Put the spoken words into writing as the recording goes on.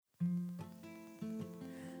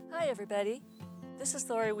Hi everybody, this is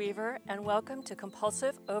Lori Weaver and welcome to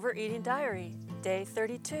Compulsive Overeating Diary, Day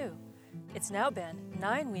 32. It's now been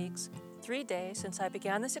 9 weeks, 3 days since I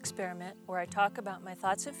began this experiment where I talk about my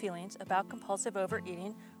thoughts and feelings about compulsive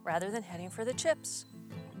overeating rather than heading for the chips.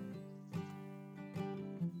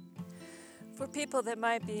 For people that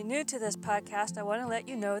might be new to this podcast, I want to let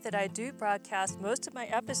you know that I do broadcast most of my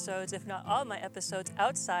episodes, if not all my episodes,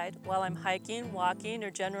 outside while I'm hiking, walking,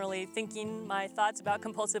 or generally thinking my thoughts about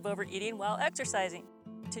compulsive overeating while exercising.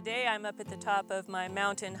 Today I'm up at the top of my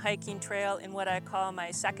mountain hiking trail in what I call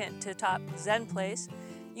my second to top Zen place.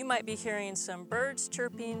 You might be hearing some birds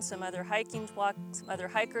chirping, some other hikers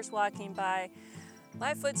walking by,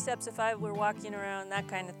 my footsteps if I were walking around, that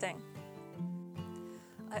kind of thing.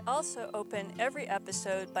 I also open every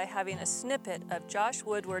episode by having a snippet of Josh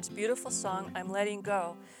Woodward's beautiful song, I'm Letting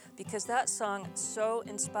Go, because that song so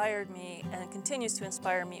inspired me and continues to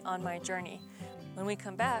inspire me on my journey. When we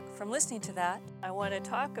come back from listening to that, I want to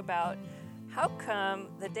talk about how come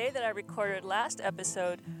the day that I recorded last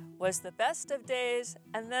episode was the best of days,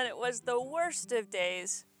 and then it was the worst of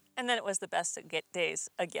days, and then it was the best of days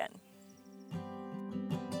again.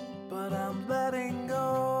 But I'm letting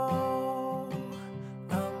go,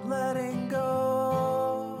 I'm letting go.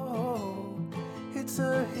 It's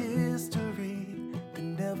a history that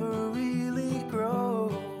never really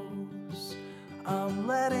grows. I'm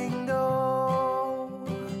letting go,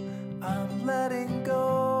 I'm letting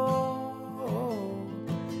go.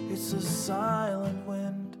 It's a silent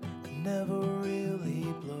wind that never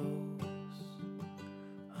really blows.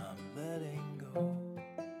 I'm letting go.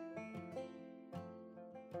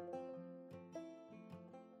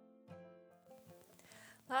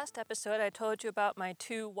 Last episode, I told you about my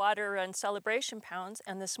 2 water run celebration pounds,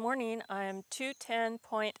 and this morning I'm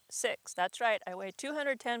 210.6. That's right, I weigh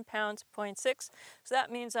 210 pounds, 0.6, so that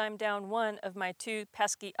means I'm down 1 of my 2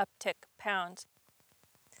 pesky uptick pounds.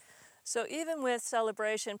 So even with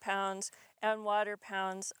celebration pounds and water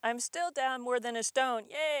pounds, I'm still down more than a stone,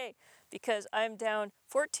 yay! Because I'm down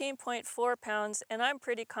 14.4 pounds, and I'm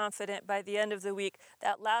pretty confident by the end of the week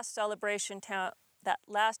that last celebration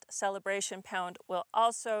pound will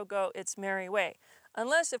also go its merry way.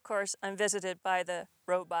 Unless, of course, I'm visited by the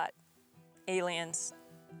robot aliens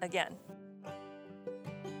again.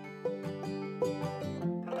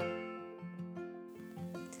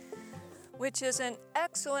 Which is an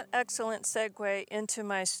excellent segue into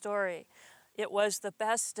my story. It was the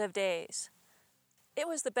best of days. It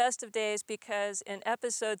was the best of days because in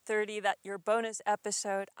episode 30, that your bonus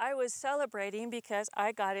episode, I was celebrating because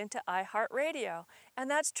I got into iHeartRadio. And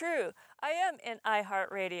that's true. I am in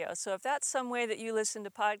iHeartRadio. So if that's some way that you listen to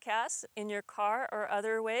podcasts in your car or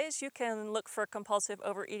other ways, you can look for Compulsive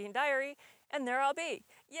Overeating Diary, and there I'll be.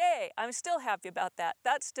 Yay! I'm still happy about that.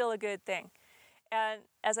 That's still a good thing. And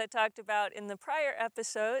as I talked about in the prior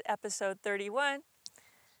episode, episode 31,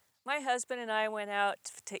 my husband and I went out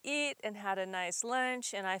to eat and had a nice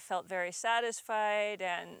lunch, and I felt very satisfied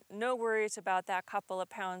and no worries about that couple of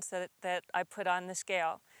pounds that I put on the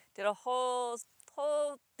scale. Did a whole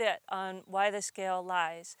bit on why the scale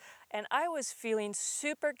lies. And I was feeling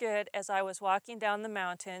super good as I was walking down the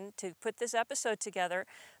mountain to put this episode together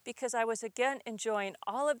because I was again enjoying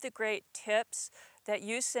all of the great tips that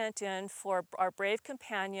you sent in for our brave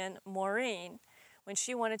companion, Maureen, when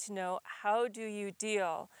she wanted to know how do you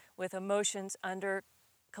deal with emotions under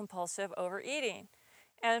compulsive overeating.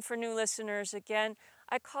 And for new listeners, again,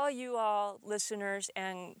 I call you all listeners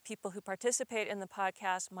and people who participate in the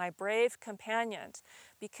podcast my brave companions,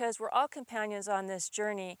 because we're all companions on this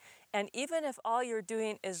journey. And even if all you're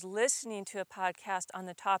doing is listening to a podcast on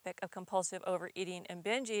the topic of compulsive overeating and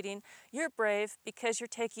binge eating, you're brave because you're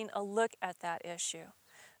taking a look at that issue.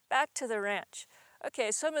 Back to the ranch.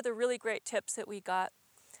 Okay, some of the really great tips that we got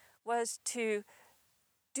was to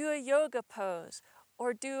do a yoga pose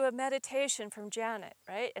or do a meditation from Janet,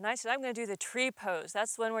 right? And I said, I'm going to do the tree pose.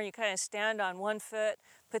 That's the one where you kind of stand on one foot,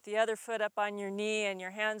 put the other foot up on your knee and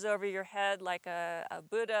your hands over your head like a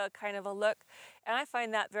Buddha kind of a look. And I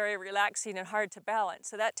find that very relaxing and hard to balance.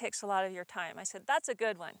 So that takes a lot of your time. I said, that's a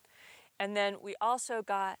good one. And then we also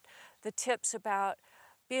got the tips about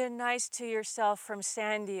being nice to yourself from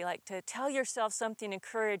Sandy, like to tell yourself something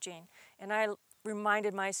encouraging. And I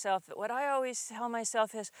reminded myself that what I always tell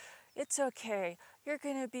myself is, it's okay, you're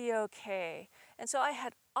going to be okay. And so I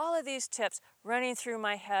had all of these tips running through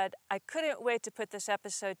my head. I couldn't wait to put this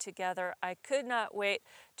episode together. I could not wait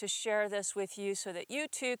to share this with you so that you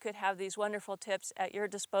too could have these wonderful tips at your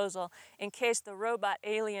disposal in case the robot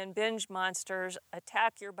alien binge monsters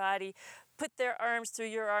attack your body, put their arms through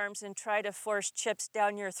your arms and try to force chips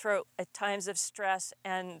down your throat at times of stress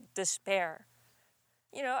and despair.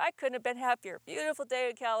 I couldn't have been happier. Beautiful day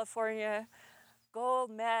in California, goal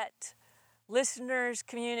met, listeners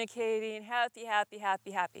communicating, happy, happy,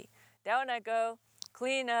 happy, happy. Down I go,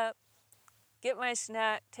 clean up, get my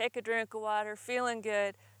snack, take a drink of water, feeling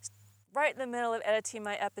good, right in the middle of editing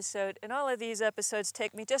my episode. And all of these episodes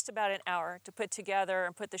take me just about an hour to put together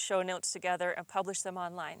and put the show notes together and publish them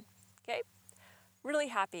online. Okay? Really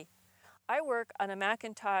happy. I work on a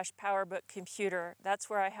Macintosh PowerBook computer. That's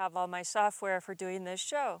where I have all my software for doing this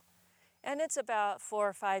show. And it's about 4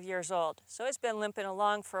 or 5 years old. So it's been limping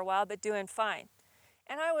along for a while, but doing fine.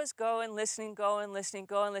 And I was going, listening.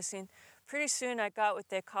 Pretty soon I got what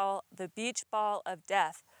they call the beach ball of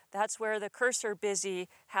death. That's where the cursor busy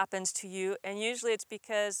happens to you, and usually it's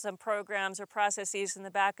because some programs or processes in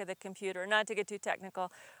the back of the computer, not to get too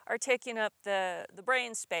technical, are taking up the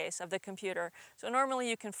brain space of the computer. So normally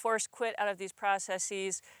you can force quit out of these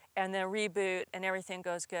processes and then reboot and everything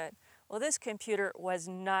goes good. Well, this computer was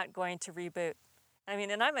not going to reboot.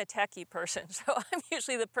 And I'm a techie person, so I'm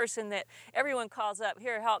usually the person that everyone calls up,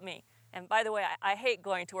 here, help me. And by the way, I hate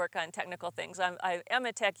going to work on technical things. I am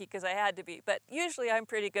a techie because I had to be, but usually I'm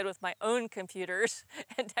pretty good with my own computers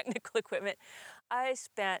and technical equipment. I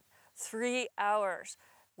spent 3 hours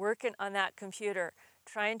working on that computer,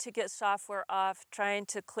 trying to get software off, trying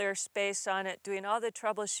to clear space on it, doing all the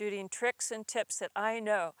troubleshooting tricks and tips that I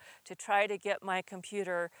know to try to get my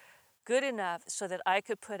computer good enough so that I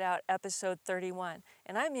could put out episode 31.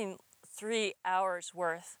 And I mean 3 hours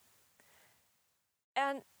worth.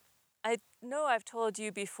 And I know I've told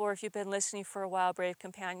you before, if you've been listening for a while, Brave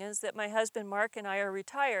Companions, that my husband Mark and I are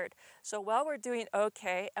retired. So while we're doing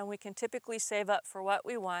okay and we can typically save up for what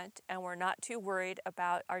we want and we're not too worried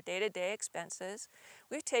about our day-to-day expenses,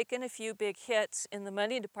 we've taken a few big hits in the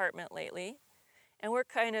money department lately, and we're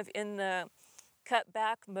kind of in the cut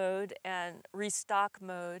back mode and restock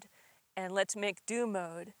mode and let's make do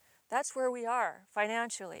mode. That's where we are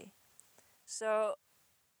financially. So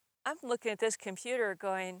I'm looking at this computer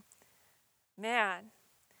going, man,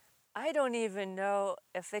 I don't even know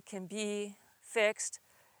if it can be fixed,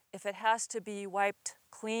 if it has to be wiped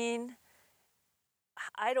clean.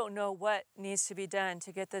 I don't know what needs to be done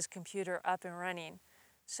to get this computer up and running.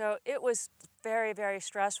 So it was very, very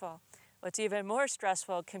stressful. What's even more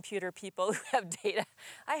stressful, computer people who have data,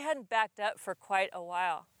 I hadn't backed up for quite a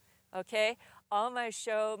while, okay? All my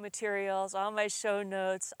show materials, all my show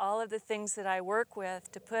notes, all of the things that I work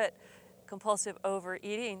with to put Compulsive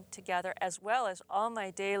Overeating together, as well as all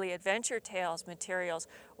my daily Adventure Tales materials,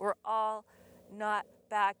 were all not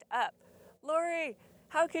backed up. Lori,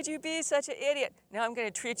 how could you be such an idiot? Now I'm going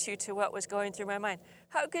to treat you to what was going through my mind.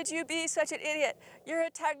 How could you be such an idiot? You're a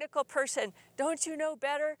technical person. Don't you know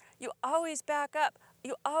better? You always back up.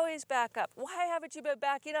 You always back up. Why haven't you been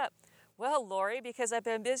backing up? Well, Lori, because I've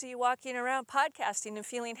been busy walking around podcasting and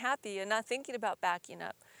feeling happy and not thinking about backing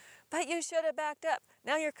up. But you should have backed up.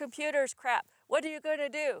 Now your computer's crap. What are you going to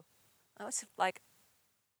do? I was like,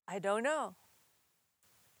 I don't know.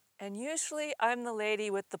 And usually I'm the lady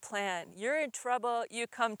with the plan. You're in trouble, you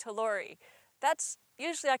come to Lori. That's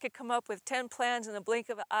usually I could come up with 10 plans in the blink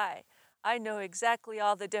of an eye. I know exactly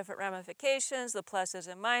all the different ramifications, the pluses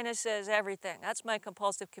and minuses, everything. That's my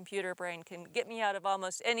compulsive computer brain. Can get me out of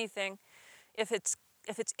almost anything if it's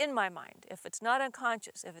in my mind, if it's not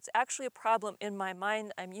unconscious, if it's actually a problem in my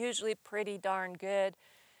mind, I'm usually pretty darn good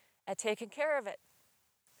at taking care of it.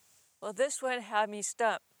 Well, this one had me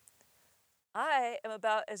stumped. I am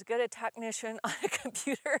about as good a technician on a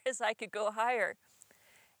computer as I could go hire.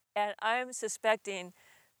 And I'm suspecting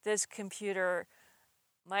this computer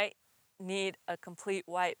might need a complete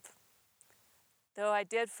wipe. Though I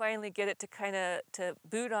did finally get it to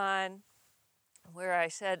boot on, where I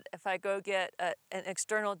said if I go get an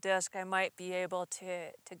external disk, I might be able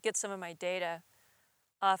to get some of my data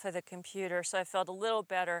off of the computer. So I felt a little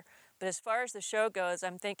better. But as far as the show goes,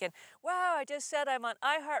 I'm thinking, wow, I just said I'm on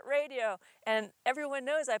iHeartRadio. And everyone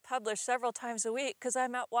knows I publish several times a week because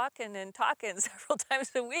I'm out walking and talking several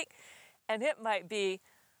times a week. And it might be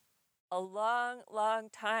a long, long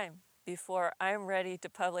time before I'm ready to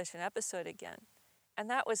publish an episode again. And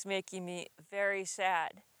that was making me very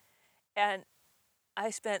sad. And I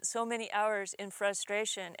spent so many hours in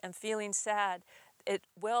frustration and feeling sad. It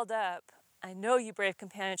welled up. I know you brave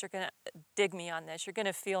companions are going to dig me on this. You're going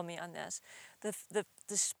to feel me on this. The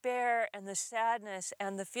despair and the sadness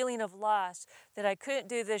and the feeling of loss that I couldn't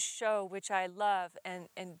do this show, which I love, and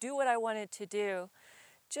do what I wanted to do,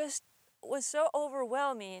 just was so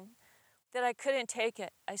overwhelming that I couldn't take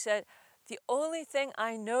it. I said, the only thing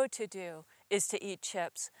I know to do is to eat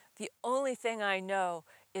chips. The only thing I know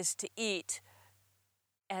is to eat.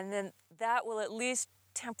 And then that will at least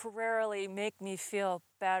temporarily make me feel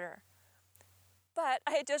better. But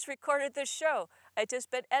I had just recorded this show. I'd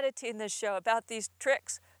just been editing this show about these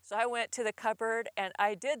tricks. So I went to the cupboard and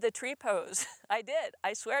I did the tree pose. I did.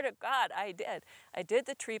 I swear to God, I did. I did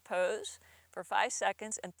the tree pose for 5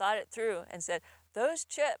 seconds and thought it through and said, those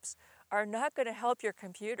chips are not going to help your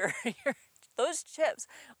computer. Those chips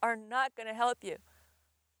are not going to help you.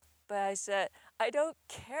 But I said, I don't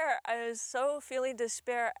care. I was so feeling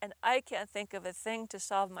despair and I can't think of a thing to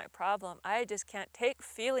solve my problem. I just can't take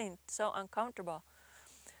feeling so uncomfortable.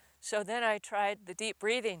 So then I tried the deep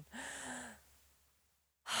breathing.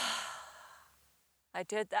 I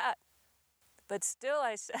did that. But still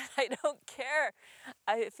I said, I don't care.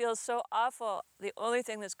 I feel so awful. The only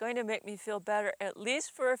thing that's going to make me feel better, at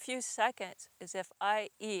least for a few seconds, is if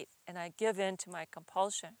I eat and I give in to my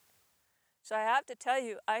compulsion. So I have to tell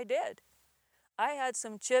you, I did. I had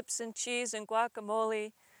some chips and cheese and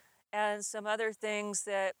guacamole and some other things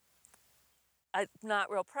that I'm not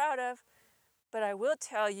real proud of, but I will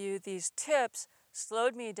tell you these tips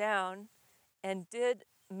slowed me down and did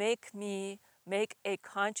make me make a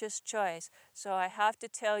conscious choice. So I have to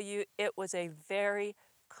tell you, it was a very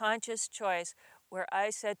conscious choice where I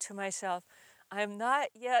said to myself, I'm not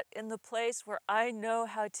yet in the place where I know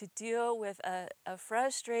how to deal with a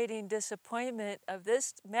frustrating disappointment of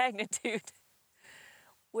this magnitude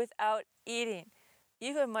without eating.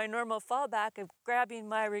 Even my normal fallback of grabbing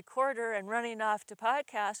my recorder and running off to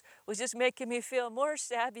podcast was just making me feel more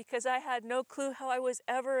sad because I had no clue how I was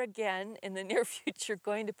ever again in the near future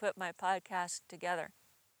going to put my podcast together.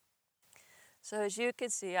 So as you can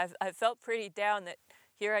see, I felt pretty down that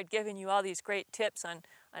here I'd given you all these great tips on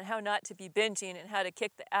how not to be binging and how to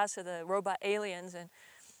kick the ass of the robot aliens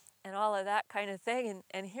and all of that kind of thing.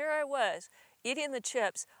 And here I was eating the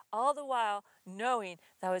chips, all the while knowing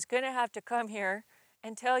that I was going to have to come here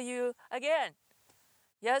and tell you again,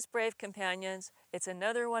 yes, brave companions, it's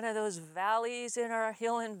another one of those valleys in our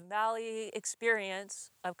hill and valley experience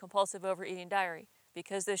of compulsive overeating diary,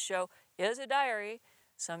 because this show is a diary.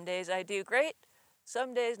 Some days I do great,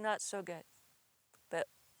 some days not so good. But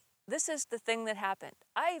this is the thing that happened.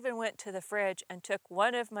 I even went to the fridge and took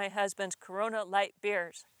one of my husband's Corona light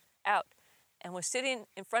beers out and was sitting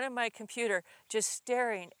in front of my computer just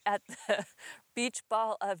staring at the beach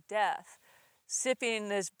ball of death, sipping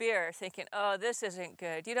this beer, thinking, oh, this isn't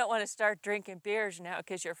good. You don't want to start drinking beers now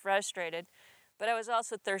because you're frustrated. But I was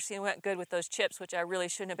also thirsty and went good with those chips, which I really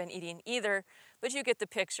shouldn't have been eating either. But you get the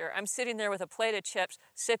picture. I'm sitting there with a plate of chips,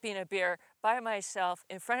 sipping a beer by myself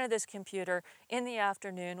in front of this computer in the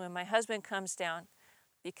afternoon when my husband comes down.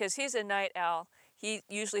 Because he's a night owl, he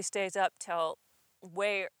usually stays up till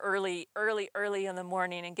way early in the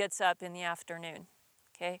morning and gets up in the afternoon.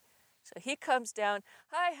 Okay? So he comes down,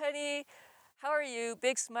 hi, honey. How are you?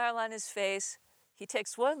 Big smile on his face. He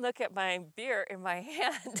takes one look at my beer in my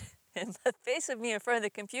hand and the face of me in front of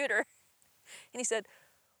the computer. And he said,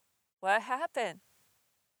 what happened?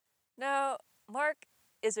 Now, Mark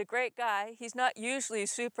is a great guy. He's not usually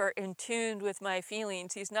super in tune with my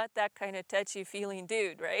feelings. He's not that kind of touchy-feeling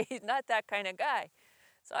dude, right? He's not that kind of guy.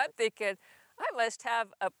 So I'm thinking, I must have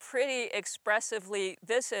a pretty expressively,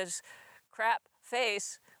 this is crap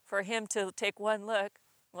face for him to take one look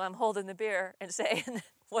while I'm holding the beer and saying,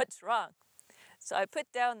 what's wrong? So I put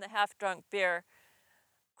down the half-drunk beer,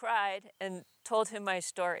 cried, and told him my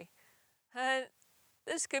story. And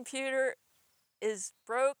this computer is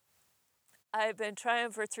broke. I've been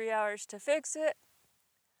trying for 3 hours to fix it.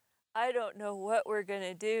 I don't know what we're going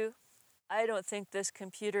to do. I don't think this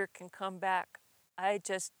computer can come back. I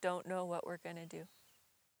just don't know what we're going to do.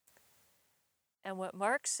 And what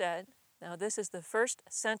Mark said, now this is the first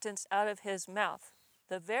sentence out of his mouth.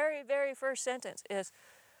 The very, very first sentence is,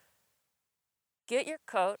 get your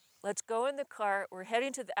coat, let's go in the car, we're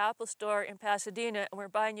heading to the Apple store in Pasadena and we're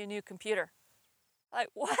buying you a new computer. Like,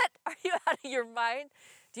 what? Are you out of your mind?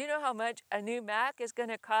 Do you know how much a new Mac is going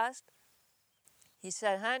to cost? He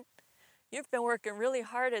said, hon, you've been working really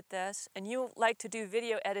hard at this and you like to do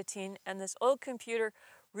video editing and this old computer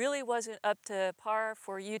really wasn't up to par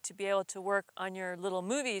for you to be able to work on your little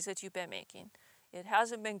movies that you've been making. It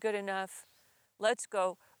hasn't been good enough. Let's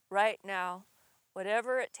go right now.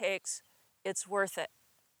 Whatever it takes, it's worth it.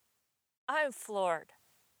 I'm floored.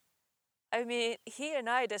 I mean, he and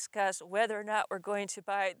I discuss whether or not we're going to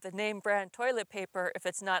buy the name brand toilet paper if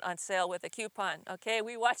it's not on sale with a coupon, okay?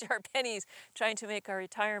 We watch our pennies trying to make our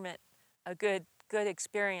retirement a good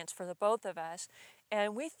experience for the both of us.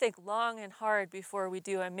 And we think long and hard before we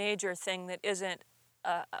do a major thing that isn't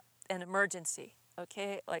an emergency,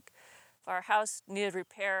 okay? Like if our house needed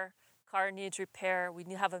repair, car needs repair, we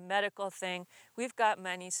have a medical thing, we've got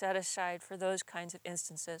money set aside for those kinds of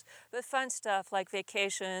instances. But fun stuff like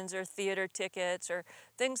vacations or theater tickets or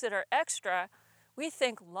things that are extra, we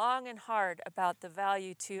think long and hard about the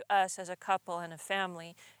value to us as a couple and a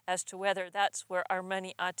family as to whether that's where our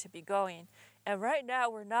money ought to be going. And right now,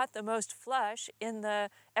 we're not the most flush in the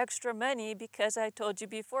extra money because I told you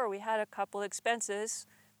before, we had a couple expenses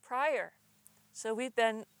prior. So we've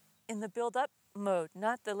been in the build-up mode,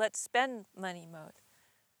 not the let's spend money mode.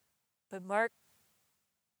 But Mark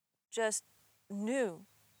just knew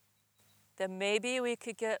that maybe we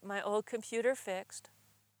could get my old computer fixed,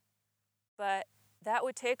 but that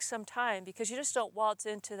would take some time because you just don't waltz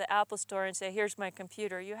into the Apple store and say, here's my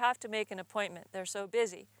computer. You have to make an appointment. They're so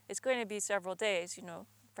busy. It's going to be several days,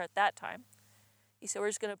 for at that time. He said, we're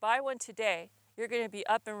just going to buy one today. You're going to be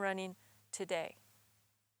up and running today.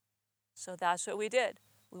 So that's what we did.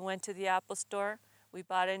 We went to the Apple store. We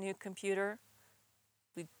bought a new computer.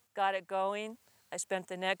 We got it going. I spent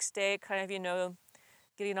the next day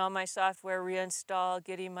getting all my software reinstalled,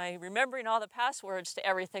 remembering all the passwords to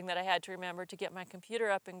everything that I had to remember to get my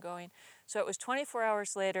computer up and going. So it was 24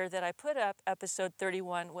 hours later that I put up episode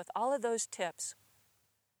 31 with all of those tips.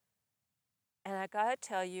 And I gotta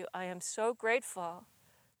tell you, I am so grateful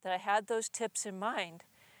that I had those tips in mind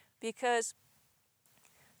because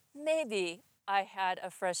maybe I had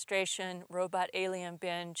a frustration robot alien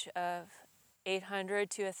binge of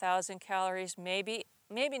 800 to 1,000 calories, maybe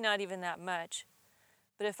not even that much.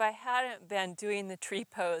 But if I hadn't been doing the tree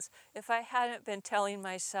pose, if I hadn't been telling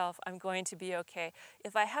myself I'm going to be okay,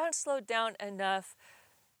 if I hadn't slowed down enough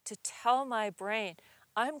to tell my brain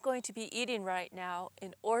I'm going to be eating right now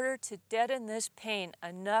in order to deaden this pain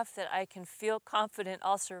enough that I can feel confident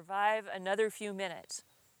I'll survive another few minutes.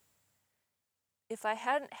 If I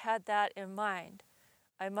hadn't had that in mind,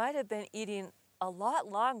 I might have been eating a lot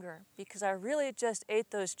longer because I really just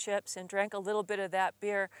ate those chips and drank a little bit of that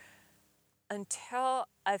beer until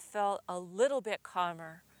I felt a little bit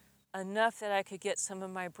calmer, enough that I could get some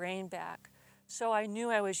of my brain back. So I knew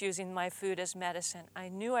I was using my food as medicine. I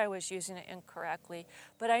knew I was using it incorrectly,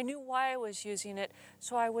 but I knew why I was using it,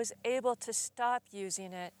 so I was able to stop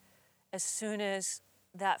using it as soon as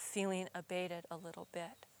that feeling abated a little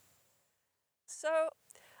bit. So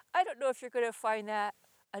I don't know if you're going to find that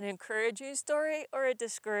an encouraging story or a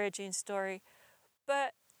discouraging story,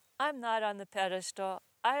 but I'm not on the pedestal.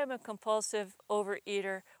 I am a compulsive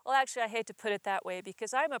overeater. Well, actually, I hate to put it that way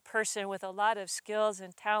because I'm a person with a lot of skills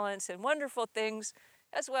and talents and wonderful things,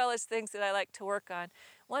 as well as things that I like to work on.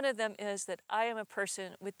 One of them is that I am a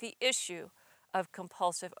person with the issue of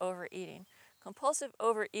compulsive overeating. Compulsive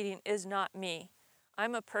overeating is not me.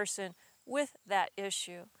 I'm a person with that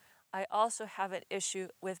issue. I also have an issue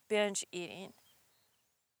with binge eating.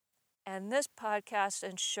 And this podcast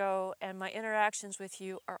and show and my interactions with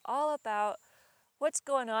you are all about what's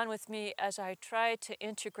going on with me as I try to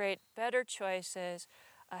integrate better choices,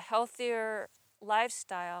 a healthier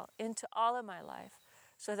lifestyle into all of my life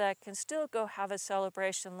so that I can still go have a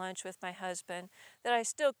celebration lunch with my husband, that I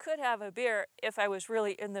still could have a beer if I was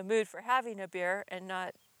really in the mood for having a beer and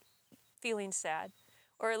not feeling sad,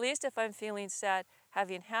 or at least if I'm feeling sad,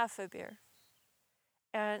 having half a beer.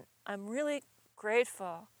 And I'm really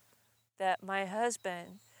grateful that my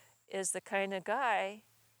husband is the kind of guy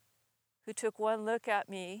who took one look at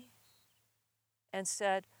me and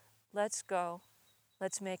said, let's go,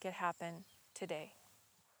 let's make it happen today.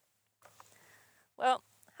 Well,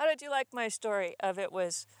 how did you like my story of it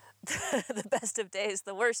was the best of days,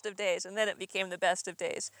 the worst of days, and then it became the best of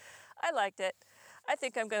days? I liked it. I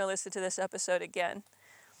think I'm going to listen to this episode again.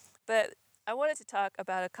 But I wanted to talk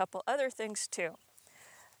about a couple other things too.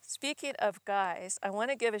 Speaking of guys, I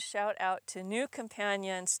want to give a shout out to new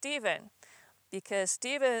companion Stephen, because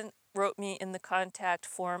Stephen wrote me in the contact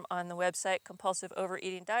form on the website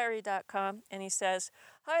compulsiveovereatingdiary.com, and he says,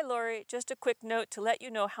 "Hi Lori, just a quick note to let you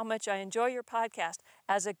know how much I enjoy your podcast.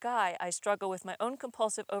 As a guy, I struggle with my own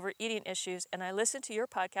compulsive overeating issues, and I listen to your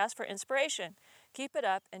podcast for inspiration. Keep it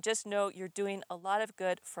up, and just know you're doing a lot of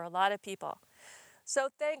good for a lot of people." So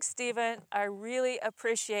thanks, Stephen. I really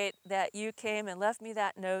appreciate that you came and left me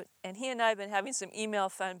that note, and he and I have been having some email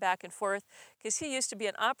fun back and forth because he used to be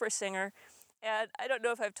an opera singer. And I don't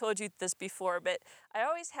know if I've told you this before, but I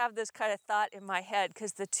always have this kind of thought in my head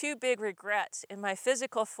because the two big regrets in my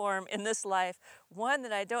physical form in this life, one,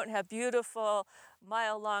 that I don't have beautiful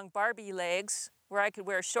mile-long Barbie legs where I could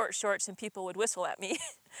wear short shorts and people would whistle at me.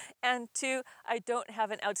 And two, I don't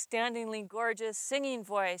have an outstandingly gorgeous singing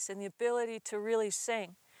voice and the ability to really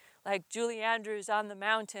sing, like Julie Andrews on the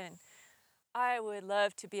Mountain. I would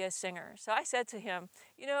love to be a singer. So I said to him,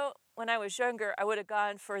 when I was younger, I would have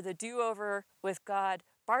gone for the do-over with God,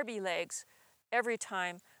 Barbie legs, every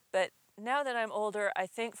time. But now that I'm older, I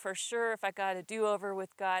think for sure if I got a do-over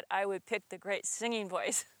with God, I would pick the great singing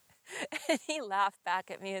voice. And he laughed back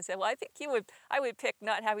at me and said, well, I think I would pick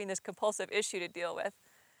not having this compulsive issue to deal with.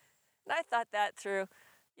 And I thought that through.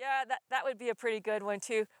 Yeah, that would be a pretty good one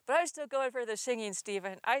too. But I'm still going for the singing,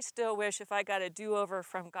 Stephen. I still wish if I got a do-over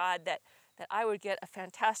from God that I would get a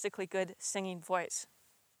fantastically good singing voice.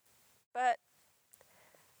 But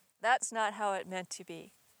that's not how it meant to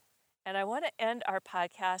be. And I want to end our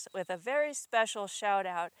podcast with a very special shout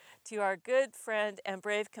out to our good friend and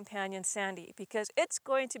brave companion, Sandy, because it's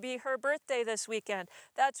going to be her birthday this weekend.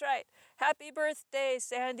 That's right. Happy birthday,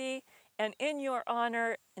 Sandy. And in your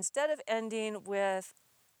honor, instead of ending with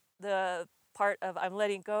the part of I'm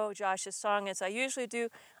Letting Go, Josh's song, as I usually do,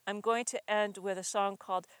 I'm going to end with a song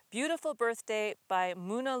called Beautiful Birthday by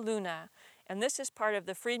Muna Luna. And this is part of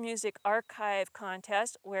the Free Music Archive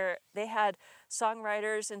contest where they had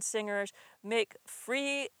songwriters and singers make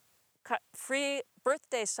free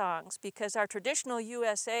birthday songs, because our traditional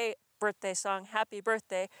USA birthday song, Happy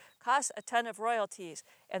Birthday, costs a ton of royalties.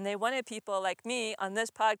 And they wanted people like me on this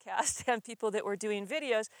podcast and people that were doing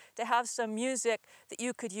videos to have some music that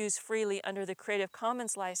you could use freely under the Creative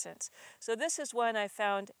Commons license. So this is one I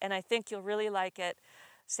found, and I think you'll really like it,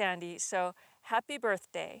 Sandy. So happy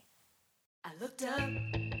birthday. I looked up,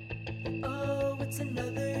 oh, it's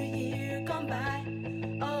another year gone by.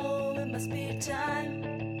 Oh, it must be time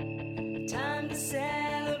to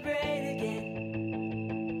celebrate again.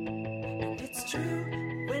 And it's true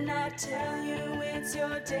when I tell you it's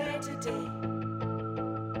your day today.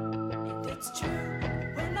 And it's true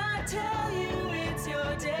when I tell you it's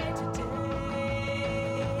your day today.